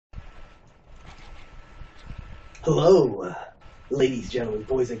Hello, ladies, gentlemen,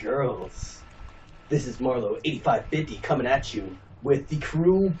 boys, and girls. This is Marlowe 8550 coming at you with the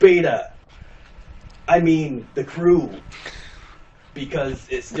Crew Beta. I mean, the Crew, because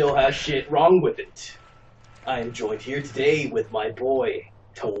it still has shit wrong with it. I am joined here today with my boy,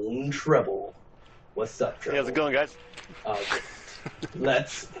 Tone Treble. What's up, Treble? Hey, how's it going, guys?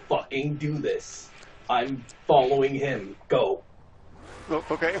 Let's fucking do this. I'm following him. Go. Oh,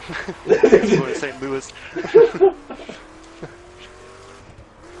 okay. Going to St. Louis.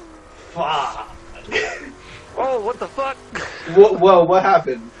 Fuck. Oh, what the fuck? What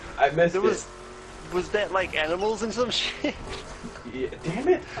happened? I missed it. Was that like animals and some shit? Yeah, damn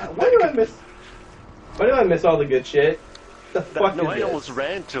it! Why did I miss all the good shit? The fuck No, is I this? almost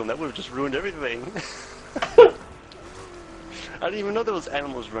ran to him. That would have just ruined everything. I didn't even know there was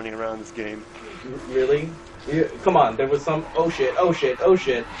animals running around this game. Really? Come on, there was some. Oh shit! Oh shit! Oh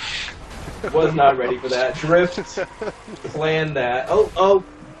shit! Was not ready for that. Drift. Planned that. Oh!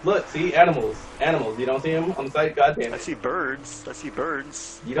 Look, see animals. Animals. You don't see them on the side? God damn I it! see birds. You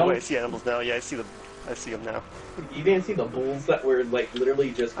don't. Oh, wait, I see animals now. Yeah, I see them now. You didn't see the bulls that were like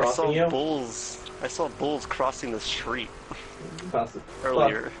literally just crossing you? I saw bulls crossing the street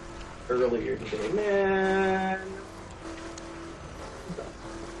Earlier today, man.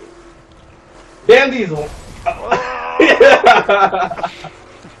 Damn Diesel!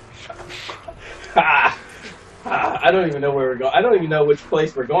 I don't even know where we're going. I don't even know which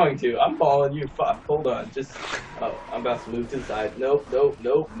place we're going to. I'm following you. Fuck. Hold on. Just. Oh, I'm about to move to the side. Nope.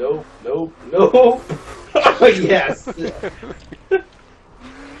 Yes.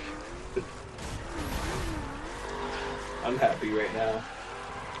 I'm happy right now.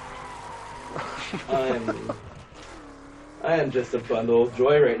 I am just a bundle of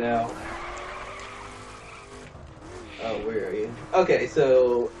joy right now. Oh, where are you? Okay,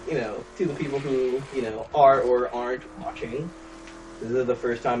 so, to the people who, are or aren't watching, this is the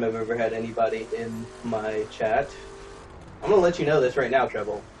first time I've ever had anybody in my chat. I'm gonna let you know this right now,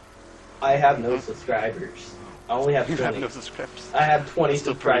 Treble. I have no subscribers. I only have 20. You have no subscribers. I have 20 That's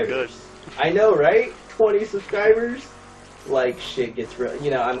still pretty subscribers. good. I know, right? 20 subscribers? Like, shit gets real.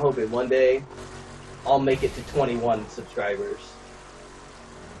 I'm hoping one day I'll make it to 21 subscribers.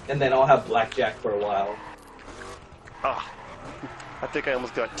 And then I'll have blackjack for a while. Oh, I think I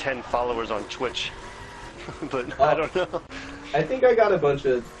almost got 10 followers on Twitch, but I don't know. I think I got a bunch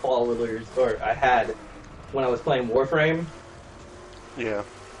of followers, or I had, when I was playing Warframe. Yeah.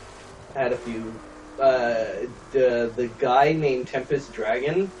 I had a few. The guy named Tempest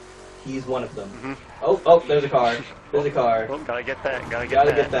Dragon, he's one of them. Mm-hmm. Oh, there's a car. There's a car. Oh, gotta get that. Gotta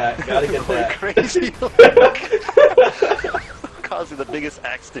get that. Crazy. Causing the biggest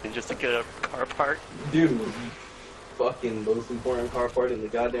accident just to get a car part. Dude, fucking most important car part in the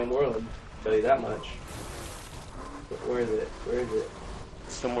goddamn world. I'll tell you that much. Where is it?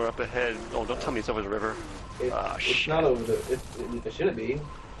 Somewhere up ahead. Oh, don't tell me it's over the river. It's not over the. It shouldn't be.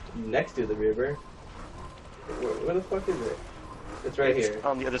 Next to the river. Where the fuck is it? It's right here.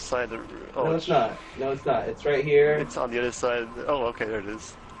 On the other side of the river. Oh, no, it's not. No, it's not. It's right here. It's on the other side. Oh, okay, there it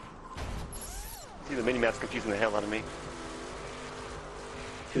is. See, the mini-map's confusing the hell out of me.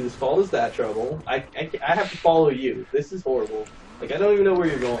 Whose fault is that, Trouble? I have to follow you. This is horrible. Like, I don't even know where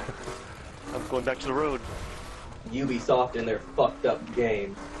you're going. I'm going back to the road. Ubisoft and their fucked up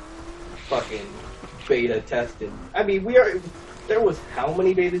game. Fucking beta testing. I mean, there was how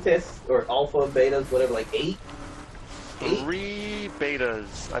many beta tests? Or alpha, betas, whatever, like 8? 3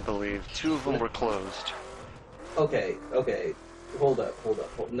 betas, I believe. 2 of them were closed. Okay. Hold up.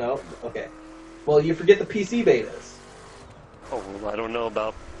 No, okay. Well, you forget the PC betas. Oh, well, I don't know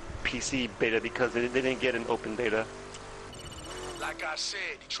about PC beta because they didn't get an open beta. Like I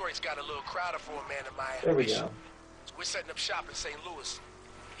said, Detroit's got a little crowded for a man in Miami. There we go. So we're setting up shop in St. Louis.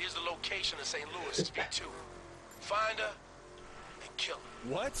 Here's the location of St. Louis, it's B2. Find her and kill her.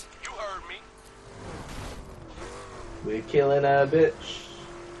 What? You heard me. We're killing a bitch.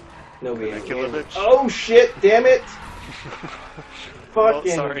 No, we ain't. Kill a bitch. Oh shit! Damn it!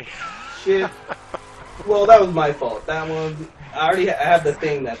 Fucking sorry. shit. Well, that was my fault. That one, I have the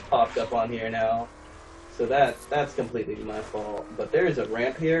thing that's popped up on here now, so that's completely my fault. But there is a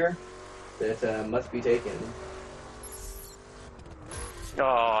ramp here that must be taken. Oh,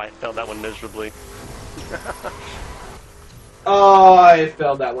 I failed that one miserably. Oh, I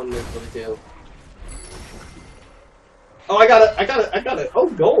failed that one miserably too. Oh, I got it. Oh,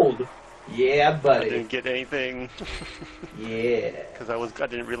 gold. Yeah, buddy. I didn't get anything. Yeah. Because I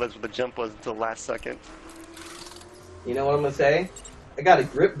didn't realize what the jump was until last second. You know what I'm gonna say? I got a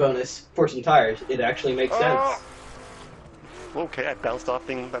grip bonus for some tires. It actually makes Oh! sense. Okay, I bounced off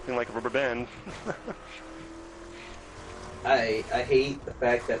that thing like a rubber band. I hate the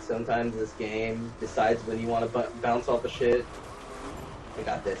fact that sometimes this game decides when you want to bounce off of shit. I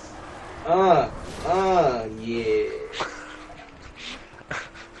got this. Yeah.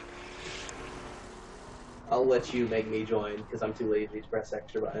 I'll let you make me join because I'm too lazy to press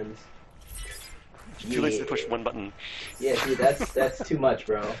extra buttons. Too lazy to push one button. Yeah, dude, that's too much,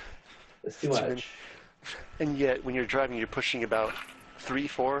 bro. That's too much. And yet, when you're driving, you're pushing about 3,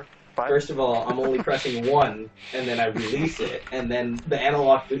 4, 5. First of all, I'm only pressing 1, and then I release it, and then the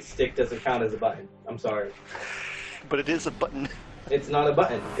analog stick doesn't count as a button. I'm sorry. But it is a button. It's not a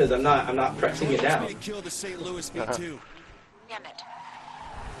button because I'm not pressing it down. Kill the St. Louis V2. Damn it.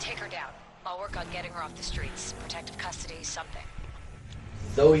 Take her down. I'll work on getting her off the streets. Protective custody, something.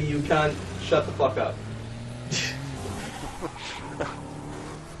 Zoe, you can't shut the fuck up.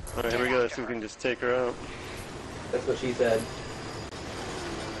 Alright, here we go. Let's see if we can just take her out. That's what she said.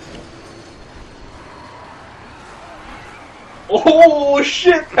 Oh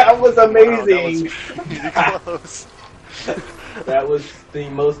shit, that was amazing! Wow, that was close. That was the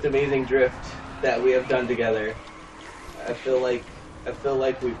most amazing drift that we have done together. I feel like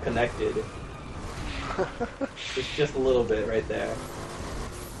we've connected. It's just a little bit right there.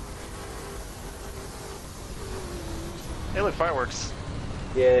 Hey, look, fireworks.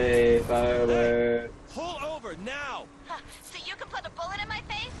 Yay, fireworks. Pull over now. So you can put a bullet in my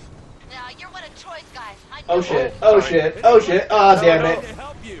face? No, you're one of Troy's guys. I know. Oh shit, oh shit, oh shit, ah damn it. To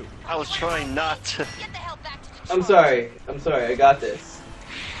help you. I was trying not to. Get the hell back to Detroit. I'm sorry, I got this.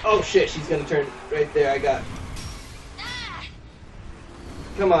 Oh shit, she's gonna turn right there, I got. Ah!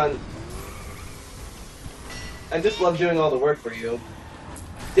 Come on. I just love doing all the work for you.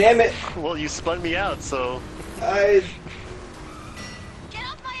 Damn it! Well, you spun me out, so. I Get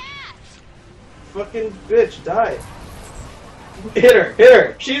off my ass! fucking bitch, die. Hit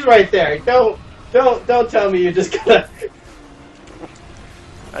her! She's right there. Don't tell me you're just gonna.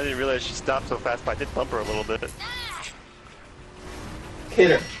 I didn't realize she stopped so fast, but I did bump her a little bit. Ah!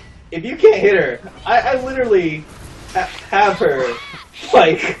 Hit her. If you can't hit her, I literally have her,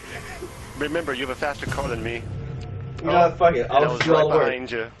 like. Remember, you have a faster car than me. You know what, fuck it. And I I'll was just do all right the work.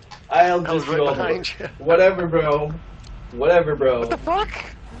 behind you. I'll I was just do right all the behind work. you. Whatever, bro. Whatever, bro. What the fuck?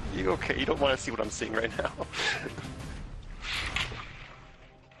 You okay? You don't want to see what I'm seeing right now.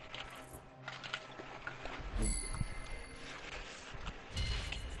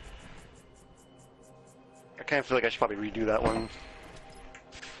 I kind of feel like I should probably redo that one.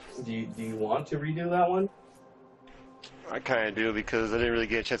 Do you want to redo that one? I kind of do because I didn't really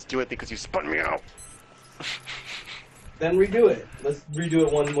get a chance to do it because you spun me out. Then redo it. Let's redo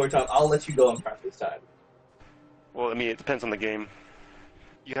it one more time. I'll let you go in front this time. Well, I mean, it depends on the game.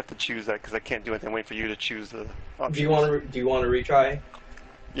 You have to choose that because I can't do anything. Wait for you to choose the options. Do you want to retry?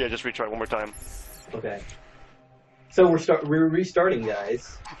 Yeah, just retry one more time. Okay. So we're restarting,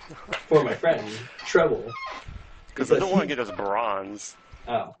 guys. For my friend Treble. Because I don't want to get us bronze.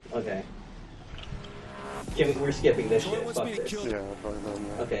 Oh, okay. We're skipping this Troy shit. wants Fuck me to this. kill Yeah, probably not.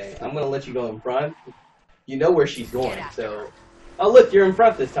 Yeah. Okay, I'm gonna let you go in front. You know where she's going, so. Oh look, you're in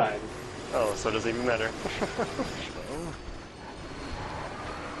front this time. Oh, so it doesn't even matter.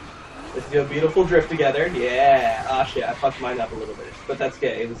 Let's do a beautiful drift together. Yeah. Ah shit, I fucked mine up a little bit, but that's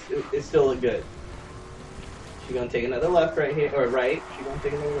okay. It still looked good. She's gonna take another left right here, or right. She's gonna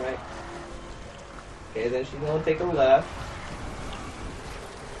take another right. Okay, then she's gonna take a left.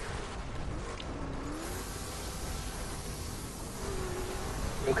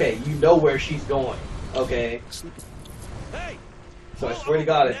 Okay, you know where she's going. Okay. Hey. So I swear to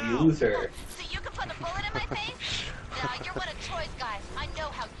God, if you lose her, So you can put a bullet in my face? No, you're one of Troy's guys. I know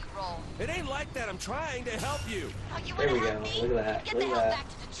how you roll. It ain't like that. I'm trying to help you. Oh, you There wanna we help go. me? Look at that. Get Look the at hell that. back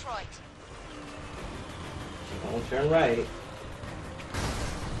to Detroit. don't turn right.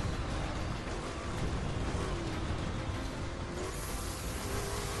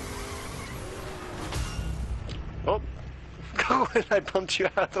 Oh, go ahead! I bumped you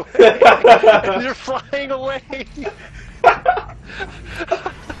out of the way. You're flying away.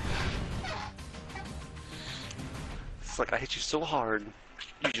 It's like I hit you so hard,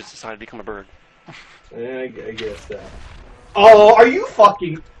 you just decided to become a bird. I guess that. Oh, are you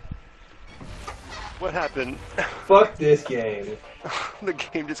fucking? What happened? Fuck this game. The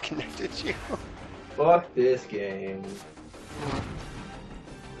game disconnected you. Fuck this game.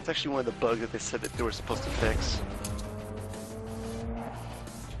 It's actually one of the bugs that they said that they were supposed to fix.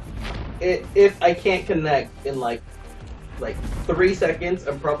 If I can't connect in like 3 seconds,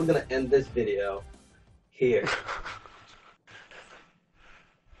 I'm probably gonna end this video here.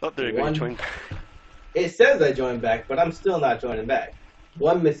 Oh, there you go. You joined. It says I joined back, but I'm still not joining back.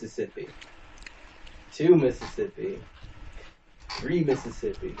 1 Mississippi. 2 Mississippi. 3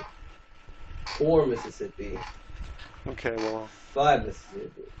 Mississippi, 4 Mississippi, Okay, well, 5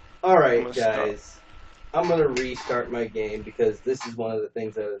 Mississippi. I'm Alright, gonna start. guys. I'm gonna restart my game because this is one of the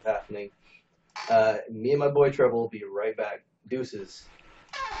things that is happening. Me and my boy Trevor will be right back. Deuces.